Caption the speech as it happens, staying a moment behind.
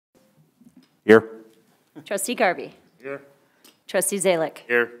Here. Trustee Garvey. Here. Trustee Zalick.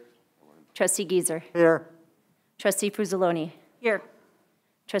 Here. Trustee Geezer. Here. Trustee Fruzzoloni. Here.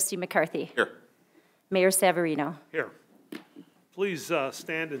 Trustee McCarthy. Here. Mayor Savarino. Here. Please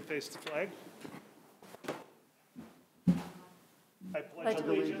stand and face the flag. I pledge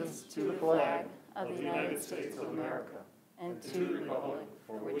allegiance to the flag of the United States of America and to the republic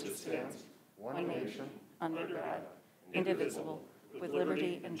for which it stands, one nation, under God, indivisible, with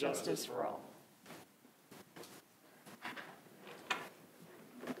liberty and justice for all.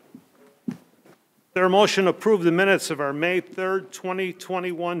 There a motion to approve the minutes of our May 3rd,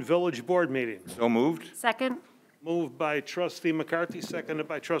 2021 Village Board meeting. So moved. Second. Moved by Trustee McCarthy, seconded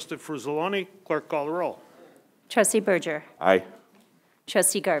by Trustee Fruzzoloni. Clerk, call the roll. Trustee Berger. Aye.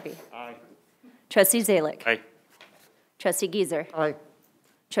 Trustee Garvey. Aye. Trustee Zalick. Aye. Trustee Geezer. Aye.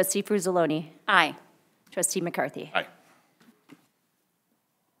 Trustee Fruzzoloni. Aye. Trustee McCarthy. Aye.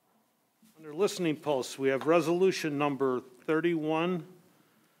 Under listening posts, we have resolution number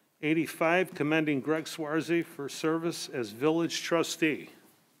 3185, commending Greg Swarzy for service as village trustee.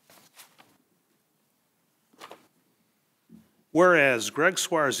 Whereas Greg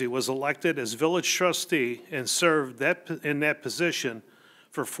Swarzy was elected as village trustee and served in that position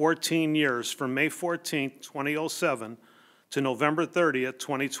for 14 years, from May 14, 2007 to November 30th,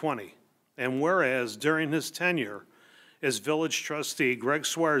 2020. And whereas during his tenure as village trustee, Greg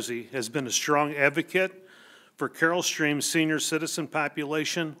Swarzy has been a strong advocate for Carroll Stream's senior citizen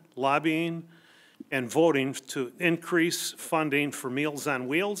population, lobbying and voting to increase funding for Meals on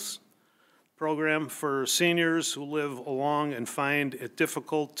Wheels program for seniors who live along and find it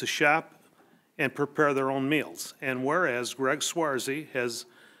difficult to shop and prepare their own meals. And whereas Greg Swarzy has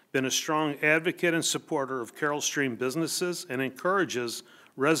been a strong advocate and supporter of Carroll Stream businesses and encourages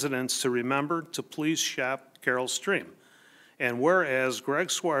residents to remember to please shop Carroll Stream. And whereas Greg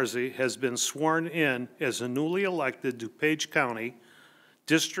Swarzy has been sworn in as a newly elected DuPage County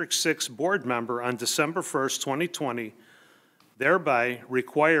District 6 board member on December 1st, 2020, thereby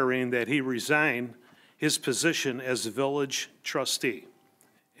requiring that he resign his position as village trustee.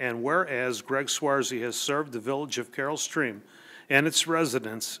 And whereas Greg Swarzy has served the village of Carroll Stream and its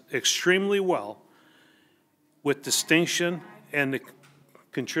residents extremely well with distinction and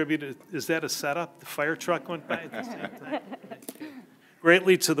contributed, is that a setup? The fire truck went by at the same time?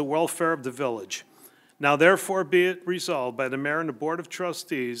 Greatly to the welfare of the village. Now therefore be it resolved by the mayor and the board of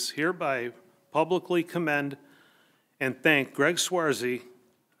trustees hereby publicly commend and thank Greg Swarzy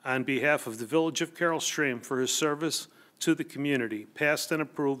on behalf of the village of Carroll Stream for his service to the community, passed and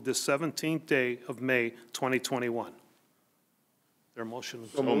approved the 17th day of May 2021. Their motion?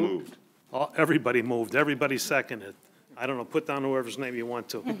 So moved. Everybody moved. Everybody seconded. I don't know. Put down whoever's name you want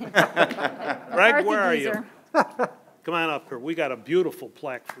to. Greg, where are you? Come on up here. We got a beautiful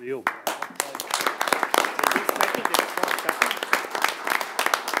plaque for you.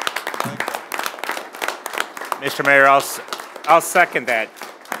 Mr. Mayor, I'll second that.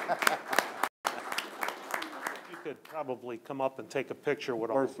 You could probably come up and take a picture with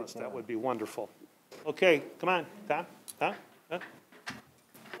all of us. That would be wonderful. Okay, come on. Tom? Tom? Huh?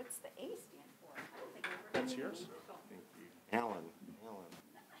 What's the A stand for? That's yours? Alan.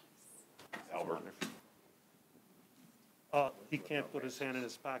 Albert. He can't put his hand in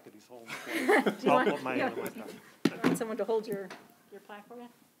his pocket. He's holding the plaque. I'll put my hand in my pocket. You want someone to hold your plaque for you?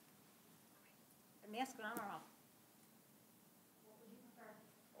 A mask on or off?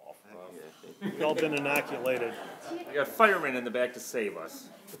 We've all been inoculated. We got firemen in the back to save us.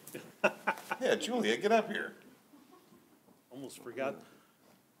 Yeah, Julia, get up here. Almost forgot.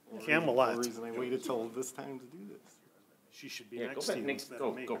 Camelot. The reason I waited till this time to do this. She should be Yeah, next go to back you next. instead Go,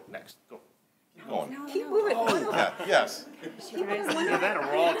 of me. go next. Go. Keep going. Keep moving. Yeah, yes. Yeah, then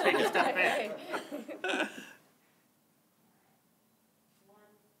we're all taking a step back.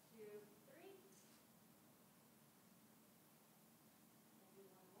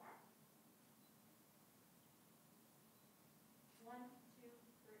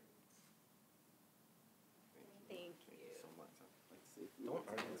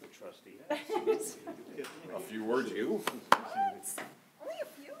 A few words, you? Only a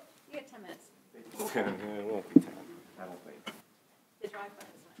few? You got 10 minutes. It won't be 10. I don't think. The drive-by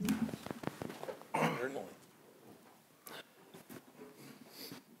is not.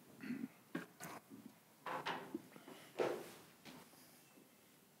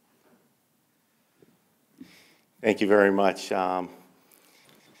 Thank you very much. I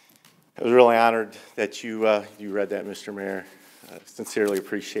was really honored that you read that, Mr. Mayor. I sincerely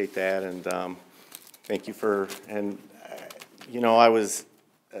appreciate that, and thank you for. And you know, I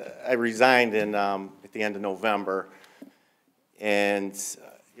resigned in at the end of November, and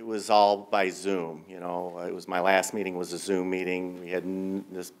it was all by Zoom, you know. It was, my last meeting was a Zoom meeting. We had,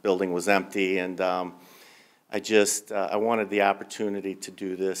 this building was empty, and I wanted the opportunity to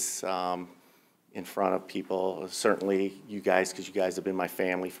do this in front of people. Certainly you guys, because you guys have been my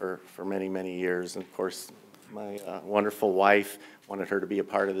family for many, many years. And of course, my wonderful wife, wanted her to be a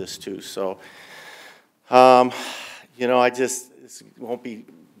part of this too. So, you know, it won't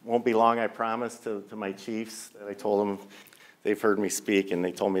be long, I promise, to my chiefs that I told them. They've heard me speak, and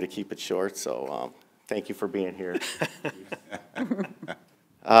they told me to keep it short, so thank you for being here. You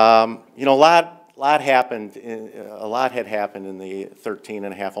know, a lot had happened in the 13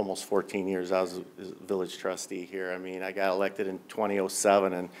 and a half, almost 14 years I was a village trustee here. I mean, I got elected in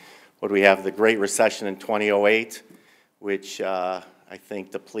 2007, and what do we have? The Great Recession in 2008, which I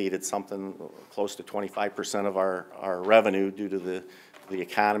think depleted something close to 25% of our revenue due to the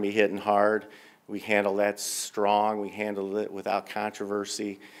economy hitting hard. We handled that strong. We handled it without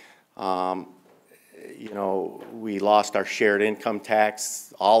controversy. You know, we lost our shared income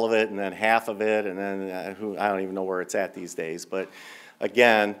tax, all of it, and then half of it, and then I don't even know where it's at these days. But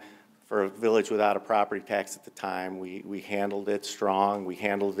again, for a village without a property tax at the time, we handled it strong. We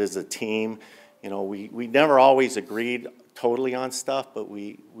handled it as a team. You know, we never always agreed totally on stuff, but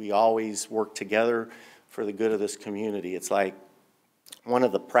we always worked together for the good of this community. It's like, one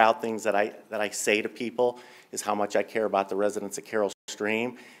of the proud things that I say to people is how much I care about the residents of Carol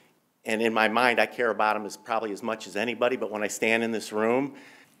Stream. And in my mind, I care about them probably as much as anybody, but when I stand in this room,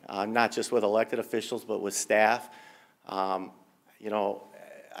 not just with elected officials, but with staff, you know,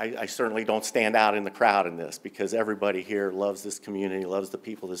 I certainly don't stand out in the crowd in this, because everybody here loves this community, loves the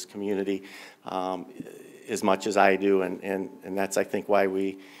people of this community as much as I do, and that's, I think, why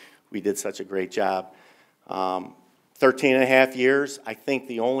we did such a great job. 13 and a half years, I think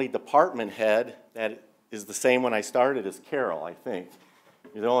the only department head that is the same when I started is Carol, I think.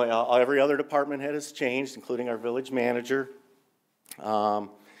 You know, every other department head has changed, including our village manager.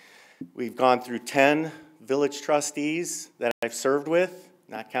 We've gone through 10 village trustees that I've served with,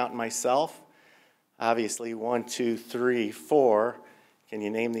 not counting myself. Obviously, 1, 2, 3, 4. Can you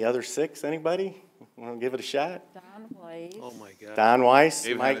name the other 6, anybody? Want to give it a shot? Don Weiss. Oh, my God. Don Weiss,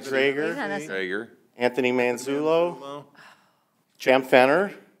 Dave Mike Hennessy. Drager, Traeger. Anthony Manzullo, Jim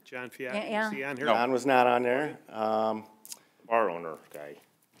Fenner. John Fiat, Yeah. is he on here? No. Don was not on there. Bar owner guy.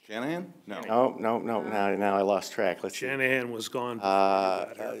 Shanahan? No. No, now I lost track. Let's see. Shanahan was gone.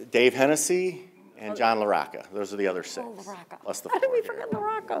 Dave Hennessy and John LaRocca. Those are the other 6. Oh, LaRocca. Plus the How 4 did we here. forget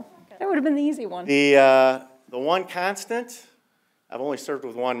LaRocca? That would have been the easy one. The one constant, I've only served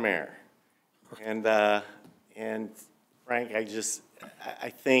with one mayor. And Frank, I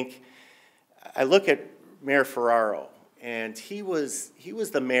think, I look at Mayor Ferraro, and he was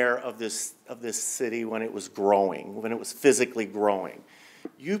the mayor of this city when it was growing, when it was physically growing.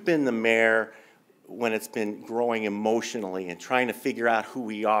 You've been the mayor when it's been growing emotionally and trying to figure out who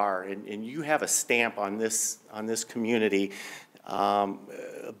we are, and you have a stamp on this community. A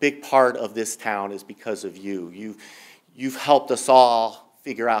big part of this town is because of you. You've helped us all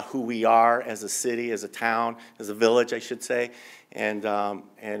figure out who we are as a city, as a town, as a village, I should say, and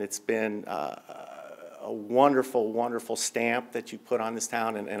it's been a wonderful, wonderful stamp that you put on this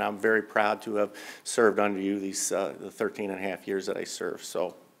town, and I'm very proud to have served under you these the 13 and a half years that I served.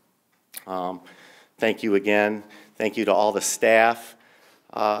 So thank you again. Thank you to all the staff.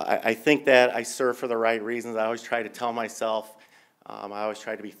 I think that I serve for the right reasons. I always try to tell myself, I always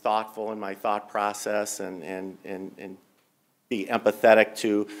try to be thoughtful in my thought process and be empathetic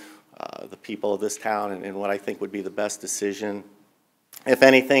to the people of this town and what I think would be the best decision. If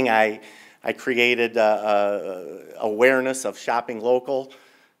anything, I created awareness of shopping local,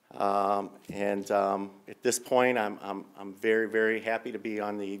 and at this point, I'm very, very happy to be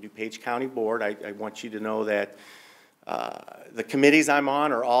on the DuPage County Board. I want you to know that the committees I'm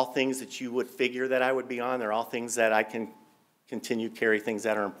on are all things that you would figure that I would be on. They're all things that I can continue to carry, things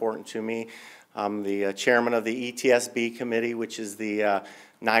that are important to me. I'm the chairman of the ETSB committee, which is the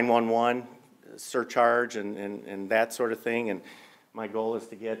 911 surcharge and that sort of thing. And my goal is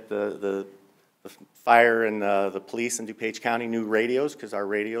to get the fire and the police in DuPage County new radios, because our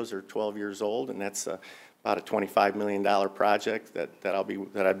radios are 12 years old, and that's about a $25 million project that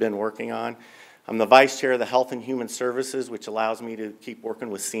I've been working on. I'm the vice chair of the Health and Human Services, which allows me to keep working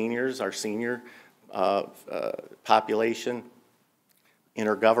with seniors, our senior population.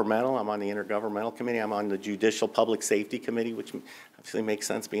 Intergovernmental, I'm on the Intergovernmental Committee. I'm on the Judicial Public Safety Committee, which obviously makes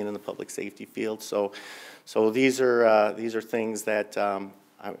sense being in the public safety field. So these are things that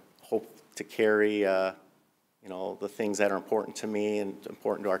I hope to carry, you know, the things that are important to me and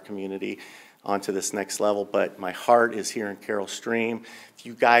important to our community onto this next level, but my heart is here in Carol Stream. If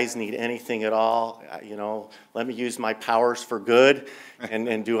you guys need anything at all, you know, let me use my powers for good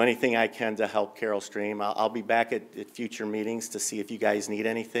and do anything I can to help Carol Stream. I'll be back at future meetings to see if you guys need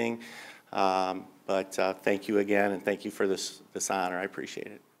anything. But thank you again, and thank you for this honor. I appreciate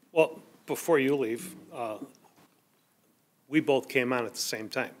it. Well, before you leave, we both came on at the same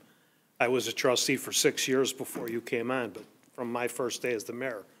time. I was a trustee for 6 years before you came on, but from my first day as the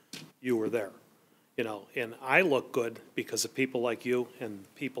mayor, you were there. You know, and I look good because of people like you and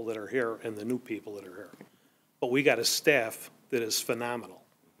people that are here and the new people that are here. But we got a staff that is phenomenal.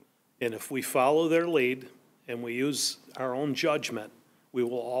 And if we follow their lead and we use our own judgment, we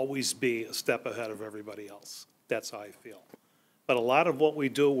will always be a step ahead of everybody else. That's how I feel. But a lot of what we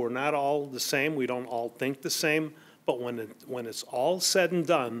do, we're not all the same. We don't all think the same. But when it's all said and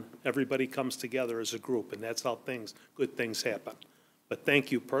done, everybody comes together as a group, and that's how good things happen. But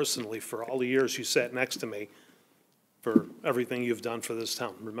thank you personally for all the years you sat next to me, for everything you've done for this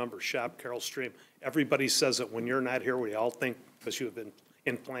town. Remember, shop Carol Stream. Everybody says it when you're not here. We all think because you have been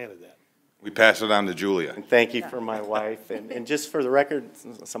implanted that. We pass it on to Julia. And thank you for my wife. And just for the record,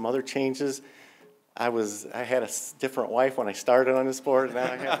 some other changes. I had a different wife when I started on this board. Now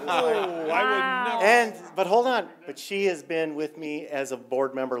I have this wife. But hold on. But she has been with me as a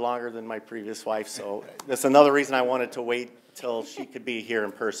board member longer than my previous wife. So that's another reason I wanted to wait till she could be here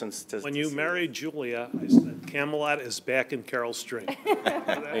in person. When you married Julia, I said Camelot is back in Carol Stream.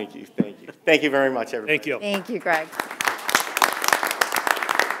 Thank you. Thank you. Thank you very much, everybody. Thank you. Thank you, Greg.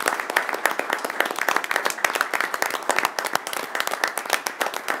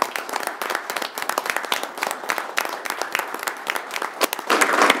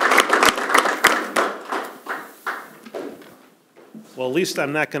 Well, at least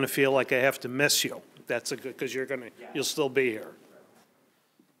I'm not going to feel like I have to miss you. That's a good, because you'll still be here.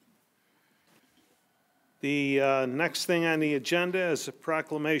 The next thing on the agenda is a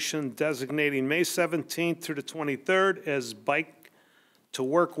proclamation designating May 17th through the 23rd as Bike to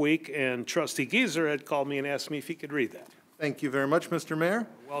Work Week, and Trustee Gieser had called me and asked me if he could read that. Thank you very much, Mr. Mayor.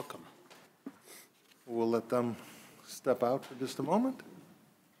 Welcome. We'll let them step out for just a moment.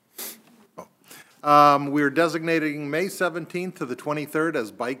 We're designating May 17th to the 23rd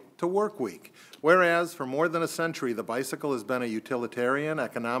as Bike to Work Week. Whereas for more than a century, the bicycle has been a utilitarian,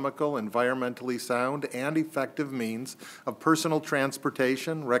 economical, environmentally sound, and effective means of personal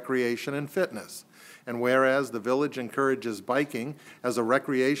transportation, recreation, and fitness. And whereas the village encourages biking as a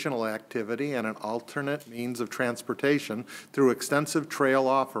recreational activity and an alternate means of transportation through extensive trail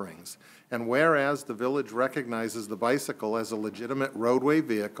offerings. And whereas the village recognizes the bicycle as a legitimate roadway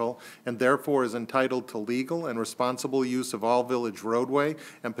vehicle and therefore is entitled to legal and responsible use of all village roadway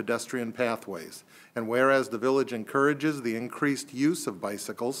and pedestrian pathways. And whereas the village encourages the increased use of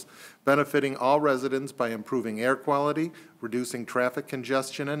bicycles, benefiting all residents by improving air quality, reducing traffic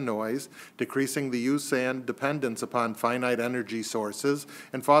congestion and noise, decreasing the use and dependence upon finite energy sources,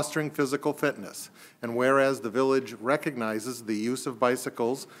 and fostering physical fitness. And whereas the village recognizes the use of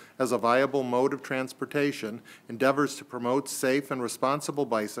bicycles as a viable mode of transportation, endeavors to promote safe and responsible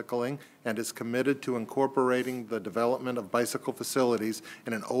bicycling, and is committed to incorporating the development of bicycle facilities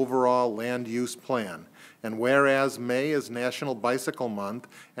in an overall land use plan. And whereas May is National Bicycle Month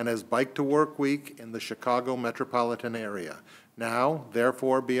and as Bike to Work Week in the Chicago metropolitan area. Now,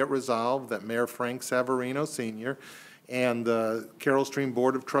 therefore, be it resolved that Mayor Frank Savarino, Sr., and the Carol Stream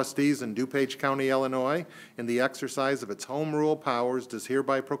Board of Trustees in DuPage County, Illinois, in the exercise of its home rule powers, does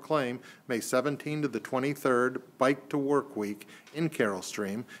hereby proclaim May 17 to the 23rd Bike to Work Week in Carol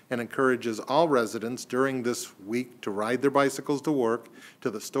Stream, and encourages all residents during this week to ride their bicycles to work, to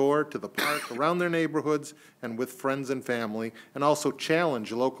the store, to the park, around their neighborhoods, and with friends and family, and also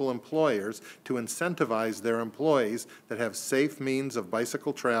challenge local employers to incentivize their employees that have safe means of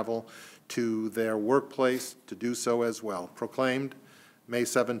bicycle travel to their workplace to do so as well. Proclaimed May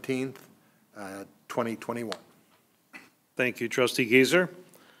 17th, 2021. Thank you, Trustee Gieser.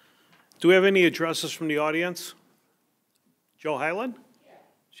 Do we have any addresses from the audience? Joe Highland?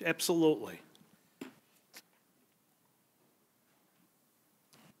 Yeah. Absolutely.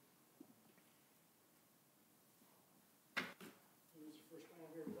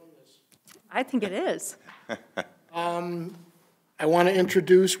 I think it is. I want to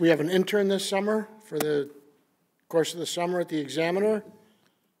introduce, we have an intern this summer for the course of the summer at the Examiner,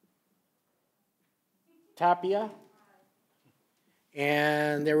 Tapia.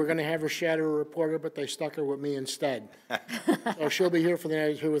 And they were going to have her shadow reporter, but they stuck her with me instead. So she'll be here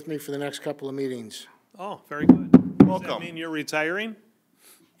with me for the next couple of meetings. Oh, very good. Welcome. Does that mean you're retiring?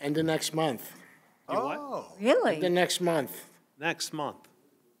 And the next month. You what? Really? The next month. Next month.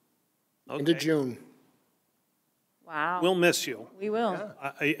 into Okay. June. Wow. We'll miss you. We will.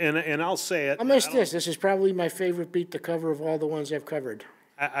 And I'll say it. I'll miss this. This is probably my favorite beat to cover of all the ones I've covered.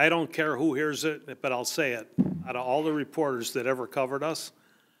 I don't care who hears it, but I'll say it. Out of all the reporters that ever covered us,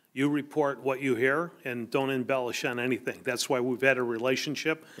 you report what you hear and don't embellish on anything. That's why we've had a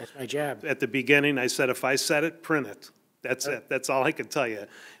relationship. That's my job. At the beginning, I said, if I said it, print it. That's it. That's all I can tell you.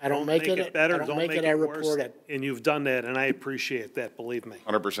 I don't make it, better, I don't don't make make it, I it worse. report it. And you've done that, and I appreciate that, believe me.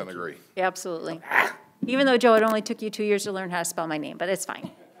 100% agree. Absolutely. Even though, Joe, it only took you 2 years to learn how to spell my name, but it's fine.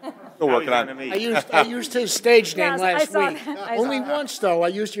 Still working on it. I used his stage name Yes, I last saw week. that. I saw Only that. once, though. I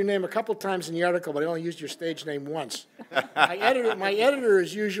used your name a couple times in the article, but I only used your stage name once. My editor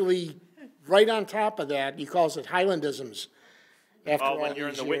is usually right on top of that. He calls it Highlandisms. After Oh, all when you're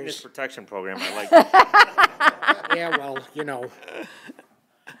in these the witness years. protection program, I like that. Yeah, well, you know.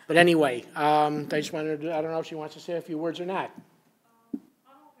 But anyway, I just wanted to, I don't know if she wants to say a few words or not.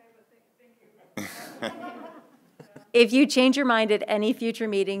 If you change your mind at any future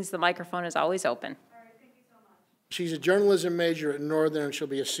meetings, the microphone is always open. She's a journalism major at Northern, and she'll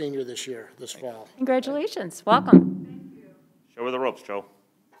be a senior this fall. Congratulations. Welcome. Show her the ropes, Joe.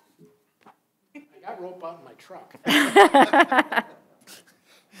 I got rope out in my truck.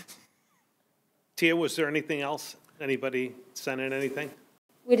 Tia, was there anything else? Anybody send in anything?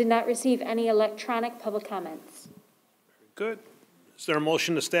 We did not receive any electronic public comments. Good. Is there a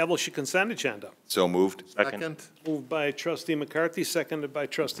motion to establish a consent agenda? So moved. Second. Moved by trustee McCarthy, seconded by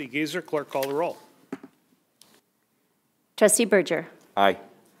trustee Geezer. Clerk, call the roll. Trustee Berger. Aye.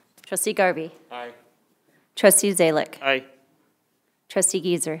 Trustee Garvey. Aye. Trustee Zalick. Aye. Trustee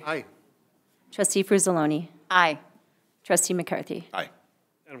Geezer. Aye. Trustee Fruzzoloni. Aye. Trustee McCarthy. Aye.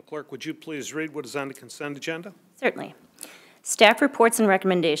 Madam Clerk, would you please read what is on the consent agenda? Certainly. Staff reports and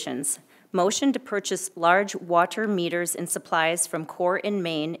recommendations. Motion to purchase large water meters and supplies from Core in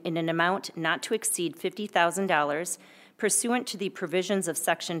Maine in an amount not to exceed $50,000 pursuant to the provisions of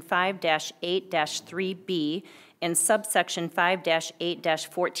Section 5-8-3B and subsection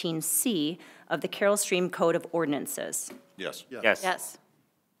 5-8-14C of the Carroll Stream Code of Ordinances. Yes. Yes. Yes.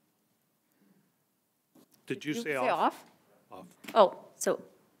 Did you Did say you off? off? Oh, so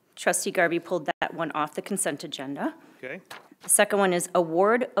trustee Garvey pulled that one off the consent agenda. Okay. The second one is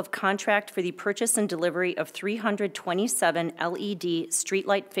award of contract for the purchase and delivery of 327 LED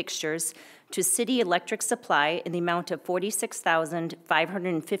streetlight fixtures to City Electric Supply in the amount of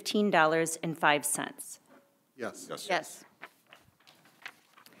 $46,515.05. Yes. Yes. Yes.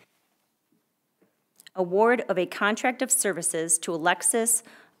 Award of a contract of services to Alexis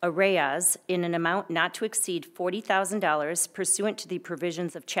Arraez in an amount not to exceed $40,000 pursuant to the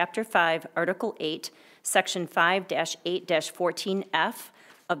provisions of Chapter 5, Article 8, Section 5-8-14F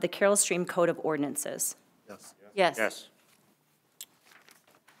of the Carroll Stream Code of Ordinances. Yes. Yes. Yes.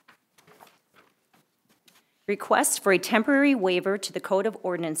 Request for a temporary waiver to the Code of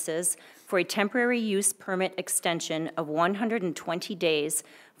Ordinances for a temporary use permit extension of 120 days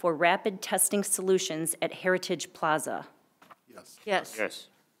for rapid testing solutions at Heritage Plaza. Yes. Yes. Yes.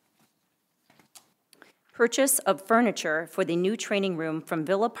 Purchase of furniture for the new training room from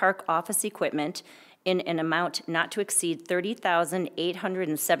Villa Park Office Equipment in an amount not to exceed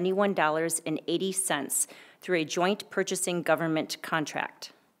 $30,871.80 through a joint purchasing government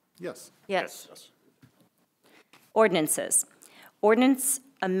contract. Yes. Yes. Yes. Ordinances. Ordinance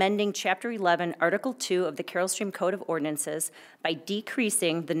amending Chapter 11, Article 2 of the Carroll Stream Code of Ordinances by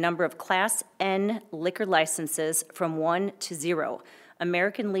decreasing the number of Class N liquor licenses from 1 to 0.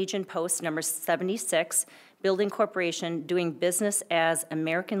 American Legion Post Number 76, Building Corporation doing business as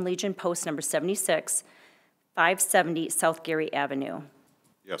American Legion Post Number 76, 570 South Gary Avenue.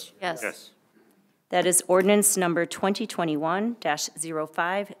 Yes. Yes. Yes. That is ordinance number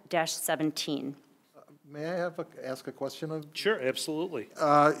 2021-05-17. May I ask a question of, Sure, absolutely.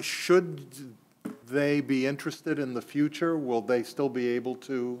 should they be interested in the future, will they still be able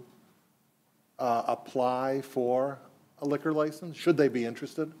to apply for a liquor license? Should they be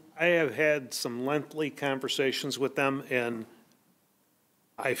interested? I have had some lengthy conversations with them, and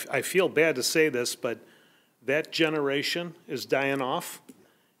I feel bad to say this, but that generation is dying off.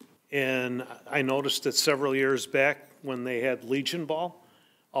 And I noticed it several years back when they had Legion Ball.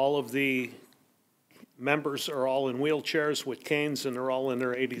 All of the members are all in wheelchairs with canes, and they're all in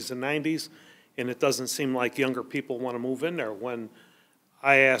their 80s and 90s, and it doesn't seem like younger people want to move in there. When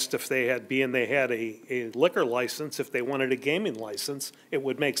I asked if they had, being they had a liquor license, if they wanted a gaming license, it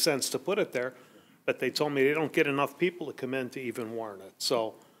would make sense to put it there, but they told me they don't get enough people to come in to even warrant it.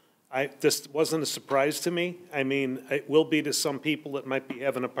 So this wasn't a surprise to me. I mean, it will be to some people that might be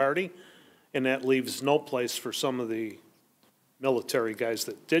having a party, and that leaves no place for some of the military guys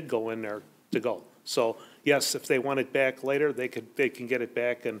that did go in there to go. So, yes, if they want it back later, they can get it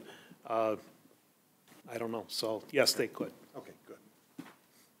back, and, I don't know, so, yes, they could. Okay, good.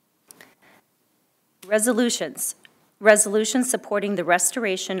 Resolutions. Resolution supporting the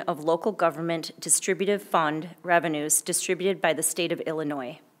restoration of local government distributive fund revenues distributed by the state of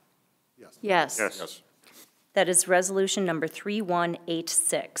Illinois. Yes. Yes. That is Resolution number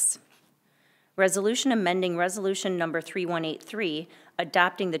 3186. Resolution amending Resolution number 3183,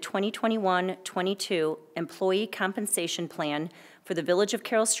 adopting the 2021-22 Employee Compensation Plan for the Village of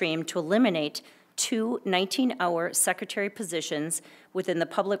Carroll Stream to eliminate two 19-hour secretary positions within the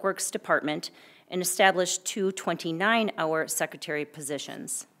Public Works Department and establish two 29-hour secretary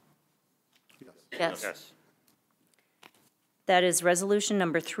positions. Yes. Yes. That is Resolution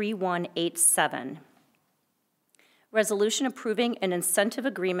number 3187. Resolution approving an incentive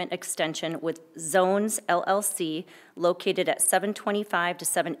agreement extension with Zones LLC located at 725 to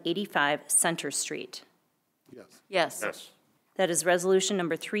 785 Center Street. Yes. Yes. Yes. That is Resolution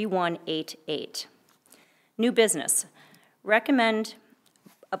number 3188. New business. Recommend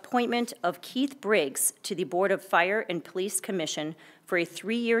appointment of Keith Briggs to the Board of Fire and Police Commission for a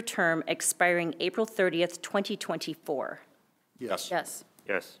 3-year term expiring April 30th, 2024. Yes. Yes.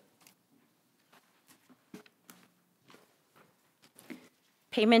 Yes.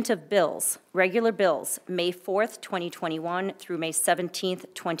 Payment of bills, regular bills, May 4th, 2021 through May 17th,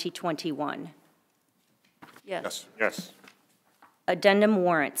 2021. Yes. Yes. Addendum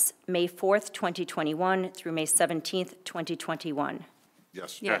warrants, May 4th, 2021 through May 17th, 2021.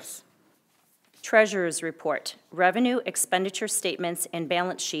 Yes. Yes. Treasurer's report, revenue, expenditure statements, and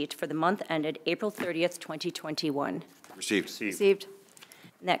balance sheet for the month ended April 30th, 2021. Received. Received.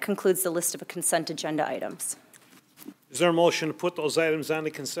 And that concludes the list of consent agenda items. Is there a motion to put those items on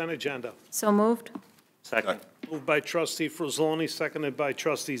the consent agenda? So moved. Second. Moved by trustee Fruzzoloni, seconded by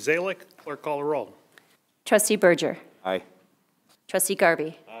trustee Zalick. Clerk call the roll. Trustee Berger. Aye. Trustee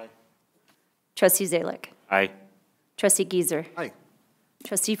Garby. Aye. Trustee Zalick. Aye. Trustee Gieser. Aye.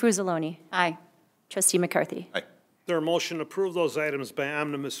 Trustee Fruzzoloni. Aye. Trustee McCarthy. Aye. Is there a motion to approve those items by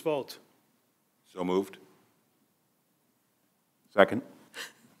omnibus vote? So moved. Second.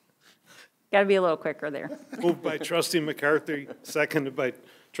 Got to be a little quicker there. Moved by trustee McCarthy, seconded by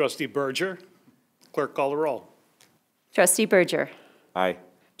trustee Berger. Clerk call the roll. Trustee Berger. Aye.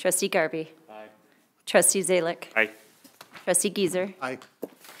 Trustee Garby. Aye. Trustee Zalick. Aye. Trustee Gieser. Aye.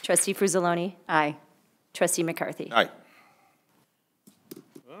 Trustee Fruzzoloni. Aye. Trustee McCarthy. Aye.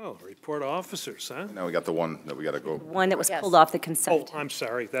 Oh, report of officers, huh? Now we got the one that we got to go. One that was Yes. pulled off the Oh, consent. I'm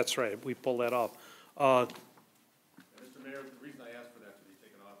sorry, that's right, we pulled that off. Mr. Mayor, the reason I asked for that to be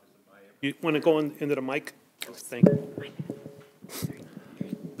taken off is that You want to go into the mic? Thank you.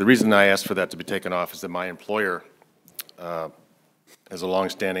 the reason I asked for that to be taken off is that my employer has a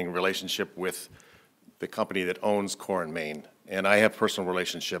longstanding relationship with the company that owns Core and Main, and I have personal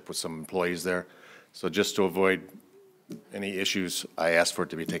relationship with some employees there. So just to avoid any issues, I asked for it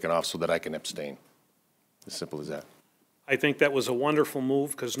to be taken off so that I can abstain. As simple as that. I think that was a wonderful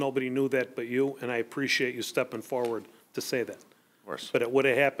move, because nobody knew that but you, and I appreciate you stepping forward to say that. Of course. But it would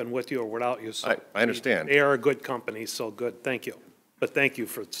have happened with you or without you, so. I understand. They are a good company, so good, thank you. But thank you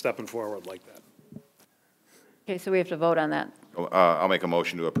for stepping forward like that. Okay, so we have to vote on that. I'll make a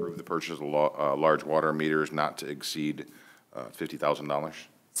motion to approve the purchase of large water meters not to exceed $50,000.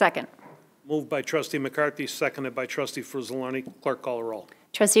 Second. Moved by trustee McCarthy, seconded by trustee Fruzzoloni. Clerk call the roll.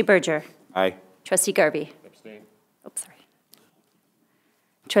 Trustee Berger. Aye. Trustee Garby. Abstain. Oops, sorry.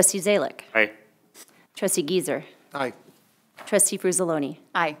 Trustee Zalick. Aye. Trustee Gieser. Aye. Trustee Fruzzoloni.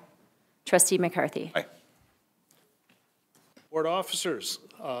 Aye. Trustee McCarthy. Aye. Board officers,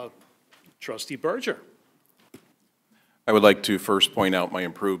 trustee Berger. I would like to first point out my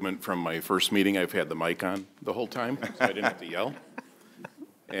improvement from my first meeting. I've had the mic on the whole time, so I didn't have to yell.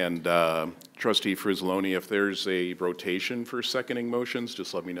 And trustee Fruzzoloni, if there's a rotation for seconding motions,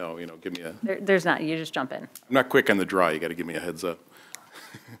 just let me know, give me a, There's not, you just jump in. I'm not quick on the draw, you got to give me a heads up.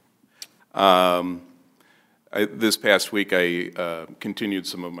 This past week, I continued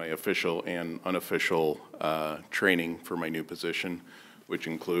some of my official and unofficial training for my new position, which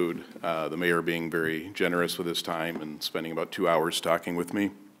include the mayor being very generous with his time and spending about 2 hours talking with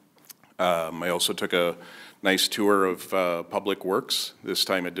me. I also took a nice tour of Public Works. This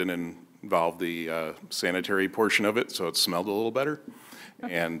time it didn't involve the sanitary portion of it, so it smelled a little better.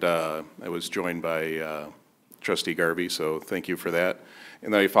 And I was joined by trustee Garvey, so thank you for that.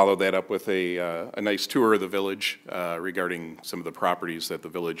 And then I followed that up with a nice tour of the village regarding some of the properties that the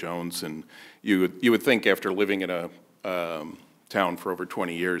village owns. And you would think after living in a town for over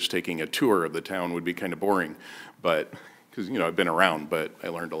 20 years, taking a tour of the town would be kind of boring. But because, you know, I've been around, but I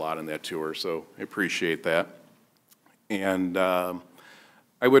learned a lot on that tour, so I appreciate that. And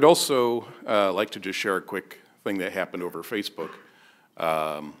I would also like to just share a quick thing that happened over Facebook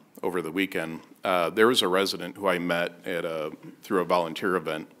over the weekend. There was a resident who I met at through a volunteer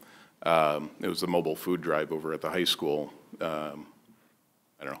event. It was the mobile food drive over at the high school, I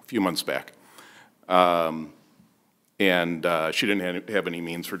don't know, a few months back. And she didn't have any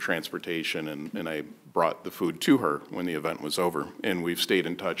means for transportation, and I brought the food to her when the event was over, and we've stayed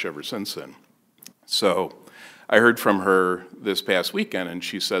in touch ever since then. So I heard from her this past weekend, and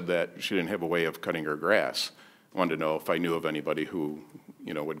she said that she didn't have a way of cutting her grass. I wanted to know if I knew of anybody who,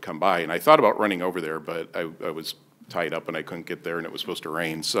 you know, would come by. And I thought about running over there, but I was tied up and I couldn't get there, and it was supposed to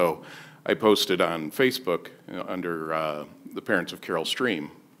rain. So I posted on Facebook, you know, under the parents of Carol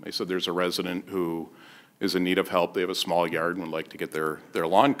Stream. I said there's a resident who is in need of help. They have a small yard and would like to get their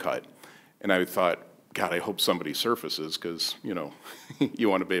lawn cut. And I thought, God, I hope somebody surfaces, because, you know, you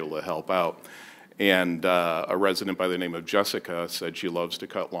want to be able to help out. And a resident by the name of Jessica said she loves to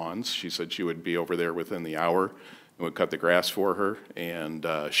cut lawns. She said she would be over there within the hour and would cut the grass for her, and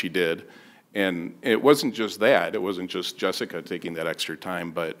she did. And it wasn't just that. It wasn't just Jessica taking that extra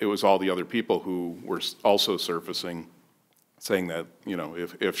time, but it was all the other people who were also surfacing, saying that, you know,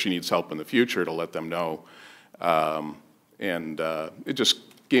 if she needs help in the future, to let them know. It just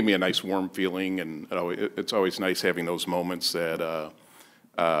gave me a nice warm feeling, and it's always nice having those moments that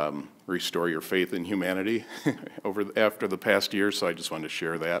restore your faith in humanity after the past year, so I just wanted to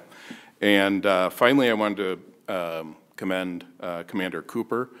share that. And finally, I wanted to commend Commander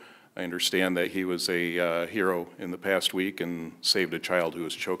Cooper. I understand that he was a hero in the past week and saved a child who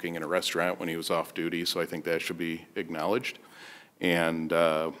was choking in a restaurant when he was off duty, so I think that should be acknowledged. And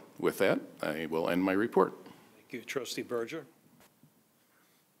with that, I will end my report. Thank you, Trustee Berger.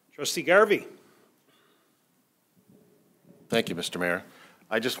 Trustee Garvey. Thank you, Mr. Mayor.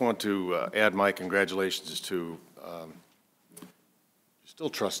 I just want to add my congratulations to, you're still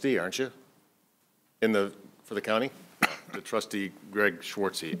trustee, aren't you? For the county? The trustee Greg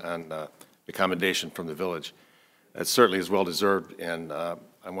Schwartzy on the commendation from the village. That certainly is well-deserved, and I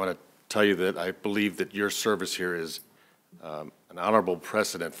want to tell you that I believe that your service here is an honorable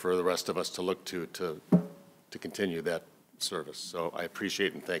precedent for the rest of us to look to continue that service. So I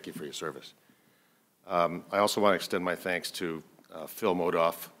appreciate and thank you for your service. I also want to extend my thanks to Phil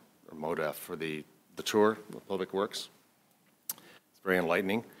Modoff for the tour of Public Works. It's very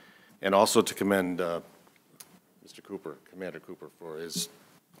enlightening. And also to commend Mr. Cooper, Commander Cooper, for his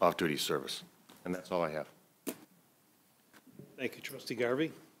off-duty service. And that's all I have. Thank you, Trustee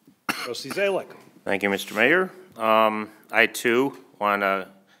Garvey. Trustee Zalek. Thank you, Mr. Mayor. I, too, want to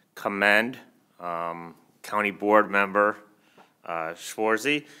commend County Board Member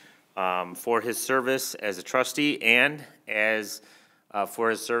Schwartzy for his service as a trustee and for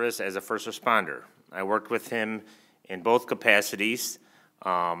his service as a first responder. I worked with him in both capacities,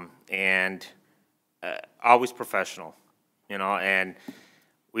 and always professional, you know, and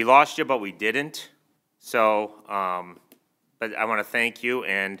we lost you, but we didn't. So, but I want to thank you,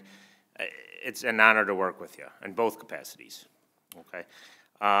 and it's an honor to work with you in both capacities, okay?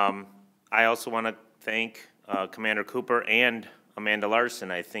 I also want to thank Commander Cooper and Amanda Larson.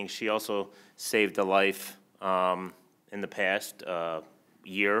 I think she also saved a life in the past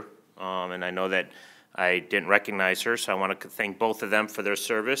year, and I know that I didn't recognize her, so I want to thank both of them for their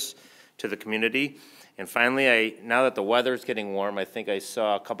service to the community. And finally, now that the weather's getting warm, I think I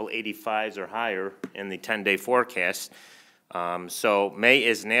saw a couple 85s or higher in the 10-day forecast. So May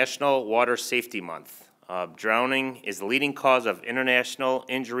is National Water Safety Month. Drowning is the leading cause of international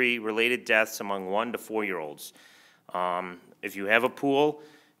injury-related deaths among 1 to 4-year-olds. If you have a pool,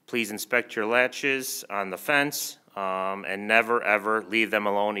 please inspect your latches on the fence and never, ever leave them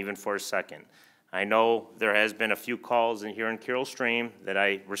alone even for a second. I know there has been a few calls here in Carol Stream that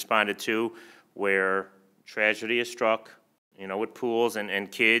I responded to where tragedy is struck, you know, with pools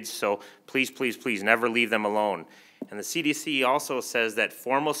and kids. So please, please, please never leave them alone. And the CDC also says that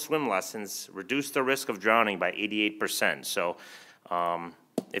formal swim lessons reduce the risk of drowning by 88%. So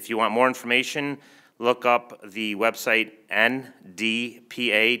if you want more information, look up the website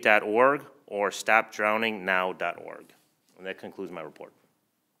ndpa.org or stopdrowningnow.org. And that concludes my report.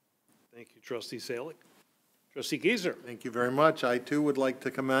 Thank you, Trustee Zalek. Trustee Gieser. Thank you very much. I, too, would like to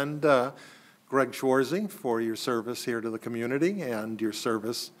commend Greg Schwartzy for your service here to the community and your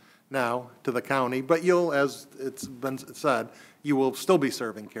service now to the county. But you'll, as it's been said, you will still be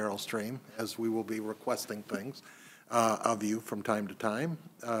serving Carol Stream, as we will be requesting things of you from time to time.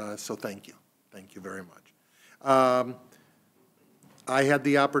 So thank you. Thank you very much. I had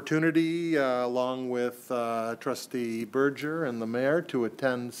the opportunity, along with trustee Berger and the mayor, to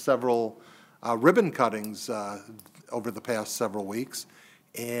attend several ribbon cuttings over the past several weeks.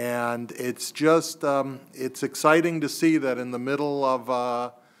 And it's just, it's exciting to see that in the middle of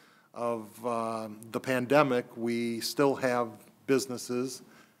the pandemic, we still have businesses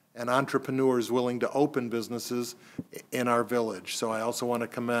and entrepreneurs willing to open businesses in our village. So I also want to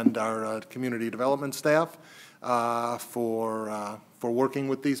commend our community development staff for working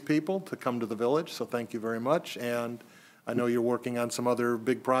with these people to come to the village. So thank you very much. And I know you're working on some other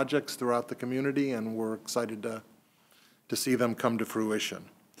big projects throughout the community, and we're excited to see them come to fruition.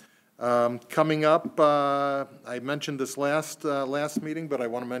 Coming up, I mentioned this last meeting, but I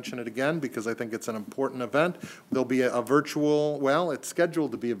want to mention it again because I think it's an important event. There'll be a virtual, well, it's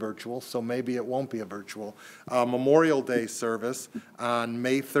scheduled to be a virtual, so maybe it won't be a virtual, Memorial Day service on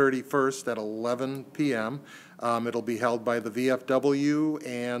May 31st at 11 p.m. It'll be held by the VFW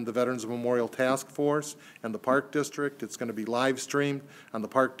and the Veterans Memorial Task Force and the Park District. It's going to be live streamed on the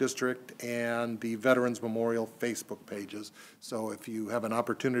Park District and the Veterans Memorial Facebook pages. So if you have an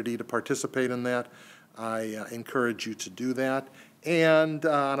opportunity to participate in that, I encourage you to do that. And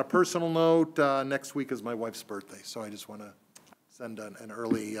on a personal note, next week is my wife's birthday, so I just want to send an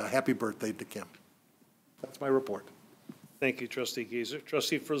early happy birthday to Kim. That's my report. Thank you, Trustee Giesser.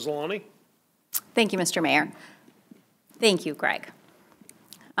 Trustee Frizzolani? Thank you, Mr. Mayor. Thank you, Greg.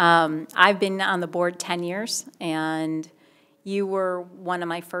 I've been on the board 10 years, and you were one of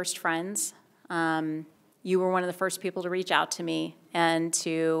my first friends. You were one of the first people to reach out to me and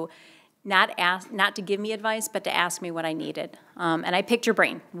to not to give me advice, but to ask me what I needed. And I picked your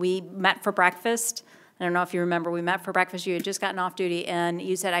brain. We met for breakfast. I don't know if you remember, we met for breakfast. You had just gotten off duty, and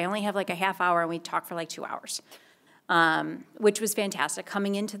you said, I only have like a half hour, and we talked for like 2 hours. Which was fantastic.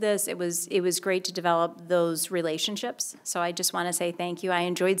 Coming into this, it was great to develop those relationships. So I just want to say thank you. I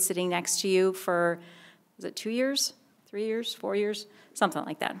enjoyed sitting next to you for, was it 2 years, 3 years, 4 years, something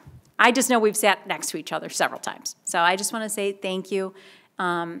like that. I just know we've sat next to each other several times. So I just want to say thank you,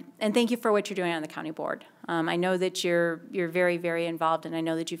 and thank you for what you're doing on the county board. I know that you're very, very involved, and I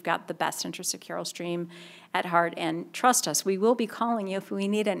know that you've got the best interests of Carol Stream at heart. And trust us, we will be calling you if we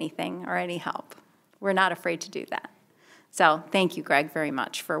need anything or any help. We're not afraid to do that. So thank you, Greg, very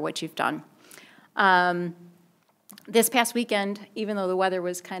much for what you've done. This past weekend, even though the weather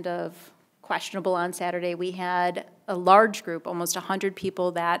was kind of questionable on Saturday, we had a large group, almost 100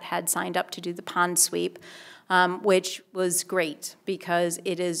 people that had signed up to do the pond sweep, which was great because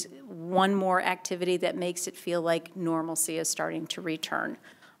it is one more activity that makes it feel like normalcy is starting to return.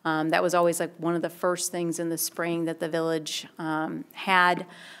 That was always like one of the first things in the spring that the village had.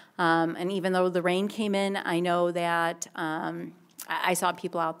 And even though the rain came in, I know that I saw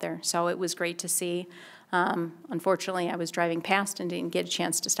people out there, so it was great to see. Unfortunately, I was driving past and didn't get a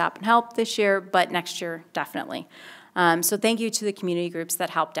chance to stop and help this year, but next year, definitely. So thank you to the community groups that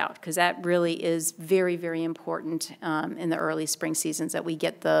helped out, because that really is very, very important in the early spring seasons that we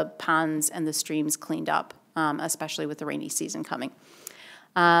get the ponds and the streams cleaned up, especially with the rainy season coming.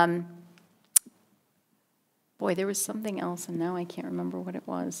 Boy, there was something else, and now I can't remember what it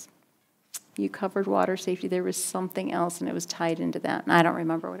was. You covered water safety. There was something else, and it was tied into that. And I don't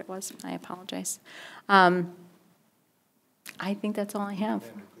remember what it was. I apologize. I think that's all I have.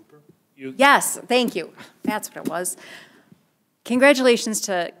 Yes, thank you. That's what it was. Congratulations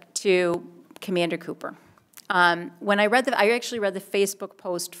to Commander Cooper. When I actually read the Facebook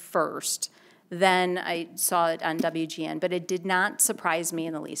post first. Then I saw it on WGN, but it did not surprise me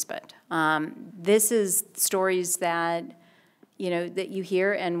in the least bit. This is stories that, that you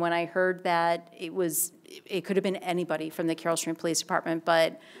hear, and when I heard that it could have been anybody from the Carol Stream Police Department,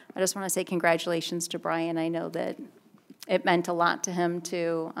 but I just want to say congratulations to Brian. I know that it meant a lot to him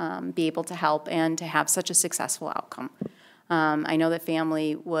to be able to help and to have such a successful outcome. I know the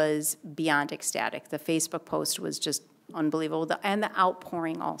family was beyond ecstatic. The Facebook post was just unbelievable, and the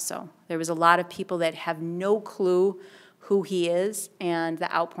outpouring also. There was a lot of people that have no clue who he is, and the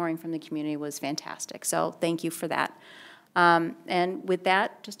outpouring from the community was fantastic. So thank you for that. And with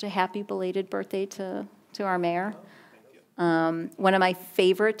that, just a happy belated birthday to our mayor. One of my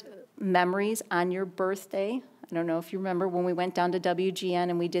favorite memories on your birthday, I don't know if you remember when we went down to WGN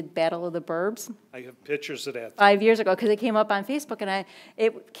and we did Battle of the Burbs. I have pictures of that. 5 years ago, because it came up on Facebook, and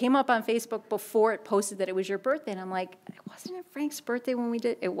it came up on Facebook before it posted that it was your birthday, and I'm like, wasn't it Frank's birthday when we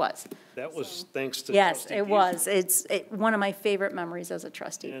did? It was. That was thanks to yes, Trustee it was. It's one of my favorite memories as a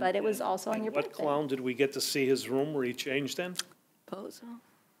trustee, but it was also on your birthday. What clown did we get to see his room where he changed in? Bozo.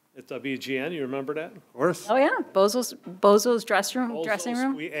 At WGN, you remember that? Of course. Oh, yeah, Bozo's dressing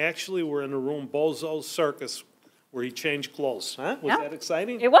room. We actually were in a room, Bozo's Circus, where he changed clothes, huh? Was Yeah. that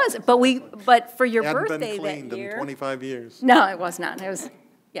exciting? It was, but for your Hadn't birthday been that cleaned in year. 25 years. No, it was not. It was,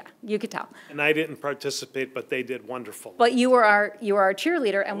 yeah, you could tell. And I didn't participate, but they did wonderful. But you were our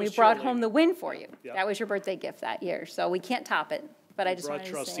cheerleader, and we was brought cheerleader. home the win for you. Yep. That was your birthday gift that year, so we can't top it. But I just Brought wanted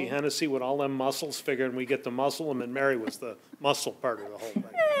to trustee say. Hennessy with all them muscles, figuring we get to muscle him, and Mary was the muscle part of the whole thing.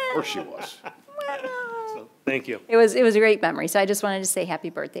 Of course she was. So, thank you. It was a great memory, so I just wanted to say happy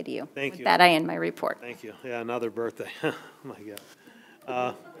birthday to you. Thank you. With that, I end my report. Thank you. Yeah, another birthday. Oh, my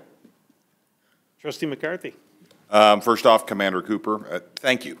God. Trustee McCarthy. First off, Commander Cooper,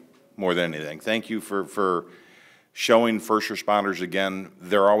 thank you, more than anything. Thank you for showing first responders again,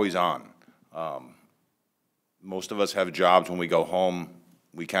 they're always on. Most of us have jobs when we go home,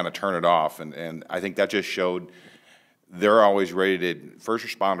 we kind of turn it off, and I think that just showed they're always ready to, first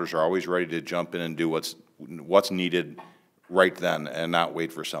responders are always ready to jump in and do what's needed right then and not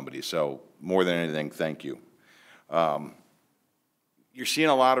wait for somebody. So more than anything, thank you. You're seeing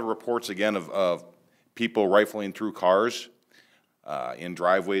a lot of reports again of people rifling through cars in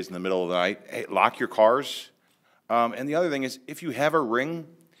driveways in the middle of the night. Hey, lock your cars. And the other thing is, if you have a ring,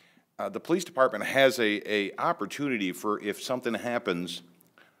 the police department has a opportunity for if something happens,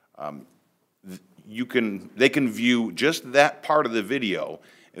 they can view just that part of the video.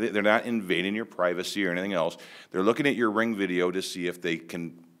 They're not invading your privacy or anything else. They're looking at your ring video to see if they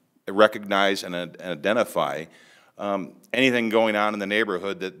can recognize and identify anything going on in the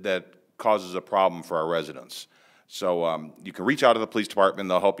neighborhood that causes a problem for our residents. So you can reach out to the police department,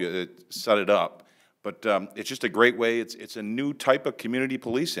 they'll help you set it up. But it's just a great way, it's a new type of community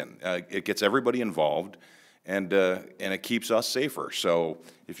policing. It gets everybody involved, and it keeps us safer. So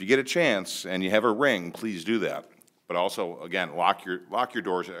if you get a chance and you have a ring, please do that. But also, again, lock your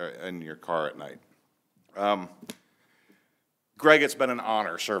doors in your car at night. Greg, it's been an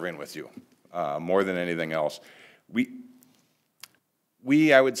honor serving with you, more than anything else.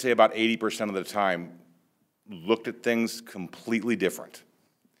 We, I would say about 80% of the time, looked at things completely different.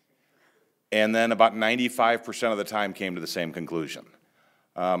 And then about 95% of the time came to the same conclusion.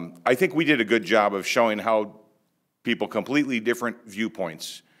 I think we did a good job of showing how people completely different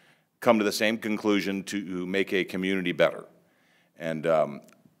viewpoints come to the same conclusion to make a community better. And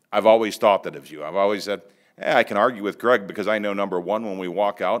I've always thought that of you. I've always said, I can argue with Greg because I know, number one, when we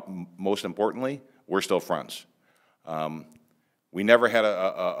walk out, most importantly, we're still friends. We never had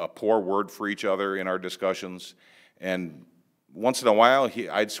a poor word for each other in our discussions. And once in a while,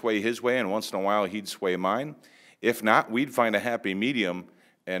 I'd sway his way, and once in a while, he'd sway mine. If not, we'd find a happy medium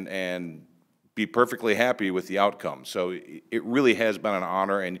and be perfectly happy with the outcome. So it really has been an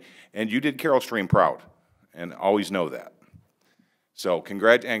honor, and you did Carol Stream proud, and always know that. So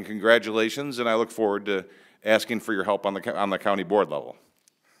congratulations, and I look forward to asking for your help on the county board level.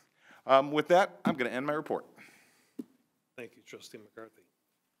 With that, I'm going to end my report. Thank you, Trustee McCarthy.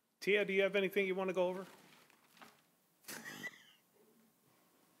 Tia, do you have anything you want to go over?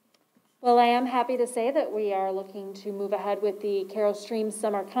 Well, I am happy to say that we are looking to move ahead with the Carol Stream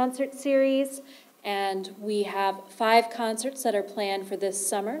Summer Concert Series, and we have 5 concerts that are planned for this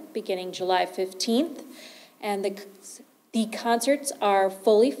summer, beginning July 15th, and the concerts are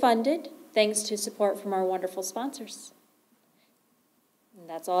fully funded, thanks to support from our wonderful sponsors. And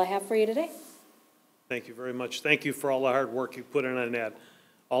that's all I have for you today. Thank you very much. Thank you for all the hard work you put in on that.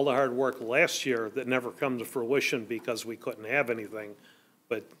 All the hard work last year that never come to fruition because we couldn't have anything.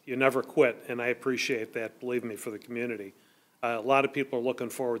 But you never quit, and I appreciate that, believe me, for the community. A lot of people are looking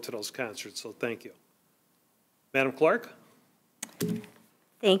forward to those concerts, so thank you. Madam Clerk?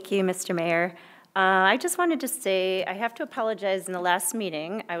 Thank you, Mr. Mayor. I just wanted to say, I have to apologize. In the last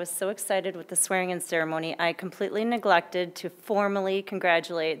meeting, I was so excited with the swearing-in ceremony, I completely neglected to formally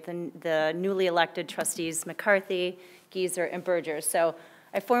congratulate the newly elected trustees McCarthy, Geiser, and Berger. So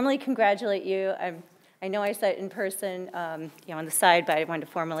I formally congratulate you. I know I said it in person, on the side, but I wanted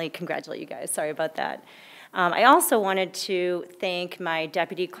to formally congratulate you guys. Sorry about that. I also wanted to thank my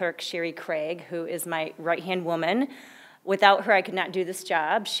deputy clerk, Sherry Craig, who is my right-hand woman. Without her, I could not do this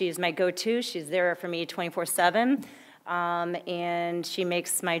job. She's my go-to. She's there for me 24/7, and she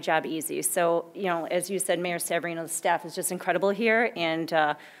makes my job easy. So, as you said, Mayor Savarino, the staff is just incredible here, and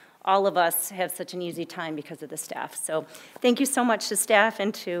all of us have such an easy time because of the staff. So thank you so much to staff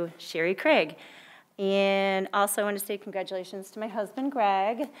and to Sherry Craig. And also I want to say congratulations to my husband,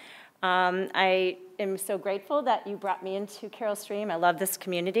 Greg. I am so grateful that you brought me into Carol Stream. I love this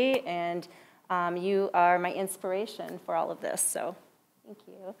community, and you are my inspiration for all of this, so thank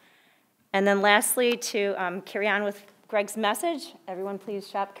you. And then lastly, to carry on with Greg's message, everyone please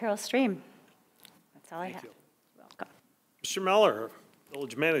shop Carol Stream. That's all I have. Thank you. You're welcome. Mr. Miller,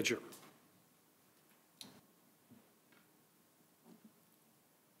 Village Manager.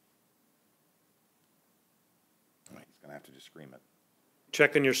 scream it.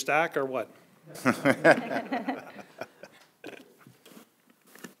 Checking your stock or what?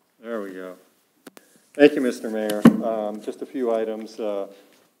 There we go. Thank you, Mr. Mayor. Just a few items, kind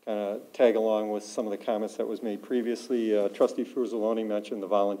of tag along with some of the comments that was made previously. Trustee Fruzzoloni mentioned the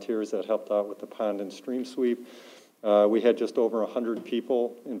volunteers that helped out with the pond and stream sweep. We had just over 100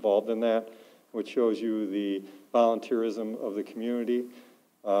 people involved in that, which shows you the volunteerism of the community.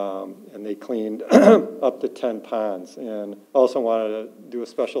 And they cleaned up to 10 ponds. And also wanted to do a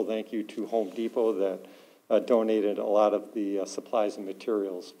special thank you to Home Depot that donated a lot of the supplies and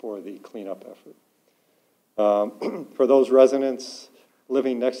materials for the cleanup effort. For those residents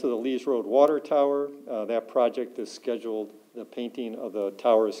living next to the Lees Road Water Tower, that project is scheduled, the painting of the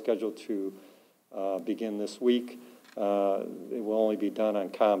tower is scheduled to begin this week. It will only be done on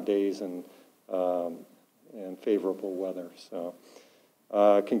calm days and favorable weather. So,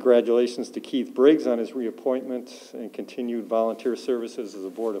 congratulations to Keith Briggs on his reappointment and continued volunteer services as a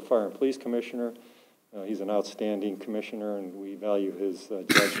Board of Fire and Police Commissioner. He's an outstanding commissioner, and we value his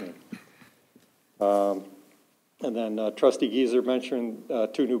judgment. And then Trustee Gieser mentioned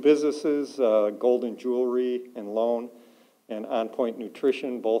 2 new businesses, Golden Jewelry and Loan and On Point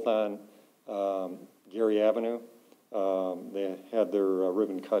Nutrition, both on Gary Avenue. They had their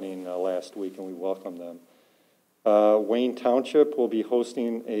ribbon cutting last week, and we welcome them. Wayne Township will be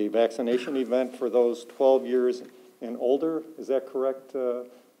hosting a vaccination event for those 12 years and older. Is that correct,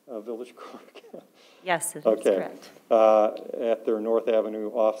 Village Clerk? Yes, it is okay. correct. At their North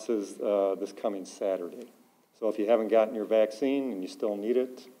Avenue offices this coming Saturday. So if you haven't gotten your vaccine and you still need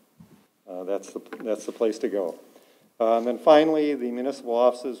it, that's the place to go. And then finally, the municipal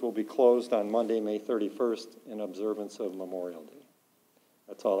offices will be closed on Monday, May 31st in observance of Memorial Day.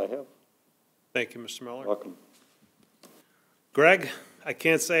 That's all I have. Thank you, Mr. Miller. Welcome. Greg, I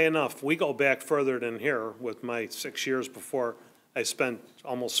can't say enough. We go back further than here with my 6 years before. I spent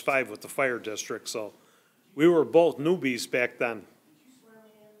almost 5 with the fire district, so we were both newbies back then.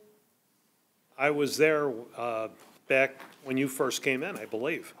 I was there back when you first came in, I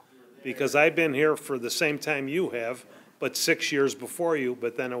believe, because I've been here for the same time you have, but 6 years before you,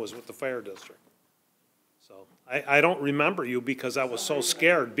 but then I was with the fire district. So I don't remember you because I was so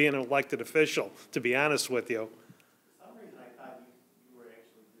scared being an elected official, to be honest with you.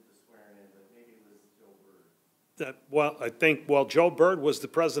 Well, Joe Bird was the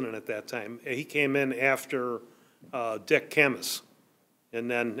president at that time. He came in after Dick Camus. And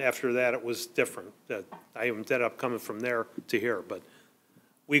then after that, it was different. I ended up coming from there to here. But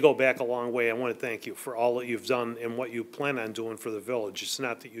we go back a long way. I want to thank you for all that you've done and what you plan on doing for the village. It's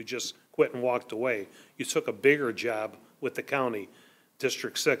not that you just quit and walked away. You took a bigger job with the county,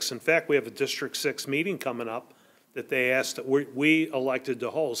 District 6. In fact, we have a District 6 meeting coming up that they asked, that we elected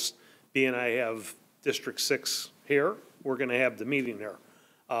to host, being I have District 6 here, we're going to have the meeting there,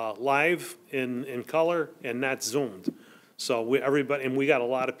 live in color and not Zoomed. So we got a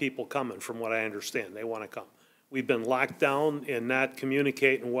lot of people coming from what I understand. They want to come. We've been locked down and not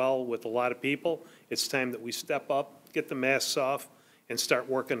communicating well with a lot of people. It's time that we step up, get the masks off, and start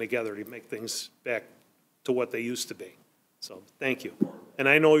working together to make things back to what they used to be. So thank you. And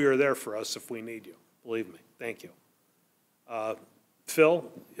I know you're there for us if we need you. Believe me. Thank you. Phil,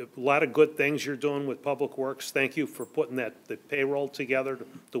 a lot of good things you're doing with Public Works. Thank you for putting the payroll together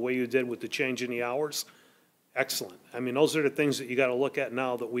the way you did with the change in the hours. Excellent. I mean, those are the things that you got to look at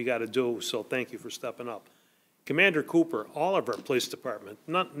now that we got to do, so thank you for stepping up. Commander Cooper, all of our police department,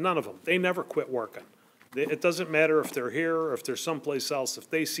 none of them, they never quit working. It doesn't matter if they're here or if they're someplace else. If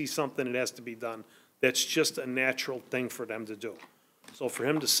they see something that has to be done, that's just a natural thing for them to do. So for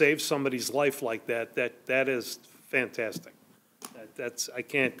him to save somebody's life like that is fantastic. I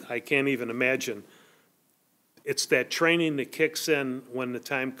can't even imagine. It's that training that kicks in when the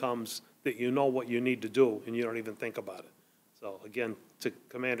time comes that you know what you need to do and you don't even think about it. So again, to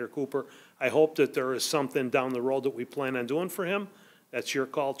Commander Cooper, I hope that there is something down the road that we plan on doing for him. That's your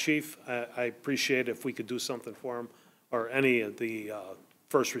call, Chief. I appreciate if we could do something for him or any of the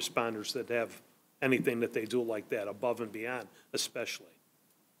first responders that have anything that they do like that, above and beyond especially.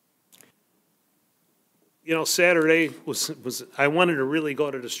 You know, Saturday I wanted to really go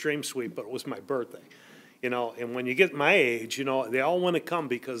to the stream sweep, but it was my birthday. You know, and when you get my age, you know, they all want to come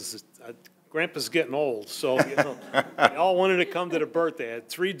because Grandpa's getting old. So, you know, they all wanted to come to the birthday. I had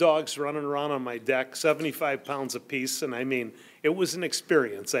 3 dogs running around on my deck, 75 pounds apiece. And I mean, it was an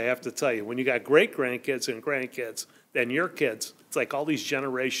experience, I have to tell you. When you got great grandkids and grandkids, then your kids, it's like all these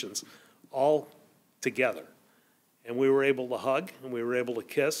generations all together. And we were able to hug and we were able to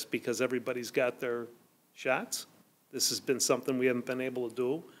kiss because everybody's got their shots. This has been something we haven't been able to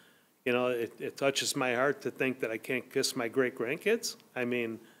do. You know, it touches my heart to think that I can't kiss my great-grandkids. I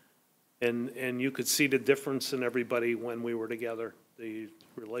mean, and you could see the difference in everybody when we were together, the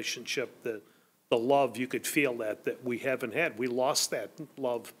relationship, the love, you could feel that we haven't had. We lost that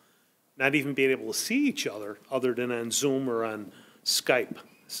love, not even being able to see each other than on Zoom or on Skype.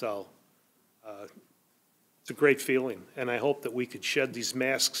 So it's a great feeling, and I hope that we could shed these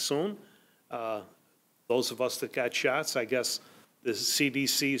masks soon. Those of us that got shots, I guess the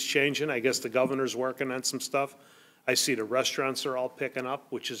CDC is changing. I guess the governor's working on some stuff. I see the restaurants are all picking up,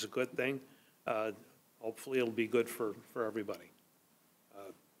 which is a good thing. Hopefully it'll be good for everybody.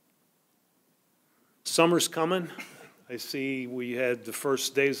 Summer's coming. I see we had the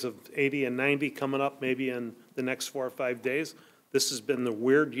first days of 80 and 90 coming up maybe in the next 4 or 5 days. This has been the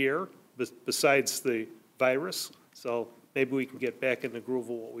weird year besides the virus, so maybe we can get back in the groove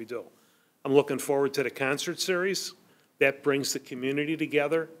of what we do. I'm looking forward to the concert series. That brings the community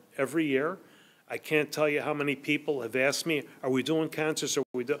together every year. I can't tell you how many people have asked me, are we doing concerts? Or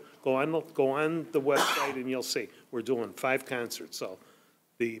we do? Go on the website and you'll see. We're doing 5 concerts. So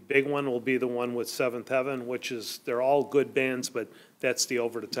the big one will be the one with Seventh Heaven, which is, they're all good bands, but that's the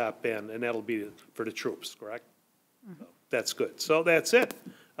over-the-top band, and that'll be for the troops, correct? So that's good. So that's it.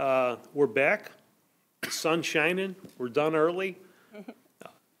 We're back. The sun's shining. We're done early.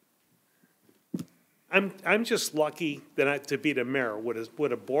 I'm just lucky that to be the mayor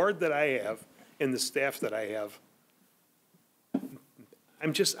with a board that I have and the staff that I have.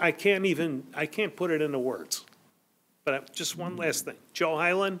 I can't put it into words. But just one last thing. Joe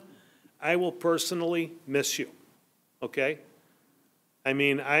Highland, I will personally miss you, okay? I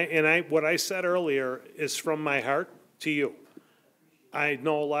mean, what I said earlier is from my heart to you. I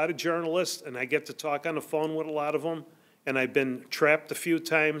know a lot of journalists, and I get to talk on the phone with a lot of them, and I've been trapped a few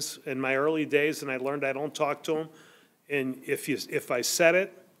times in my early days, and I learned I don't talk to them. And if I said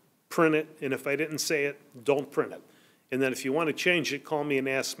it, print it, and if I didn't say it, don't print it. And then if you want to change it, call me and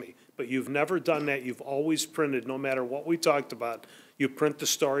ask me. But you've never done that. You've always printed, no matter what we talked about, you print the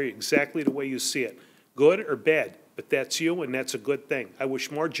story exactly the way you see it, good or bad. But that's you, and that's a good thing. I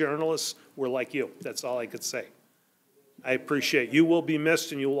wish more journalists were like you. That's all I could say. I appreciate it. You will be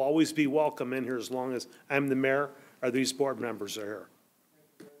missed, and you will always be welcome in here as long as I'm the mayor or these board members are here.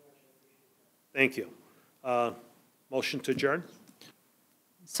 Thank you. Motion to adjourn?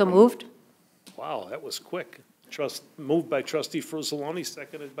 So moved. Wow, that was quick. Moved by trustee Fruzzoloni,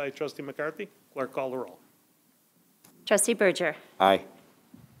 seconded by trustee McCarthy. Clerk, call the roll. Trustee Berger. Aye.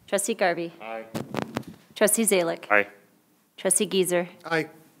 Trustee Garvey. Aye. Trustee Zalick. Aye. Trustee Gieser. Aye.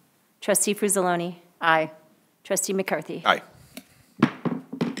 Trustee Fruzzoloni. Aye. Trustee McCarthy. Aye.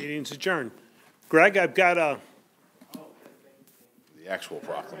 Meeting's adjourned. Greg, I've got a... The actual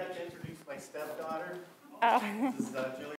proclamation. Introduce my stepdaughter. Oh. This is Julie.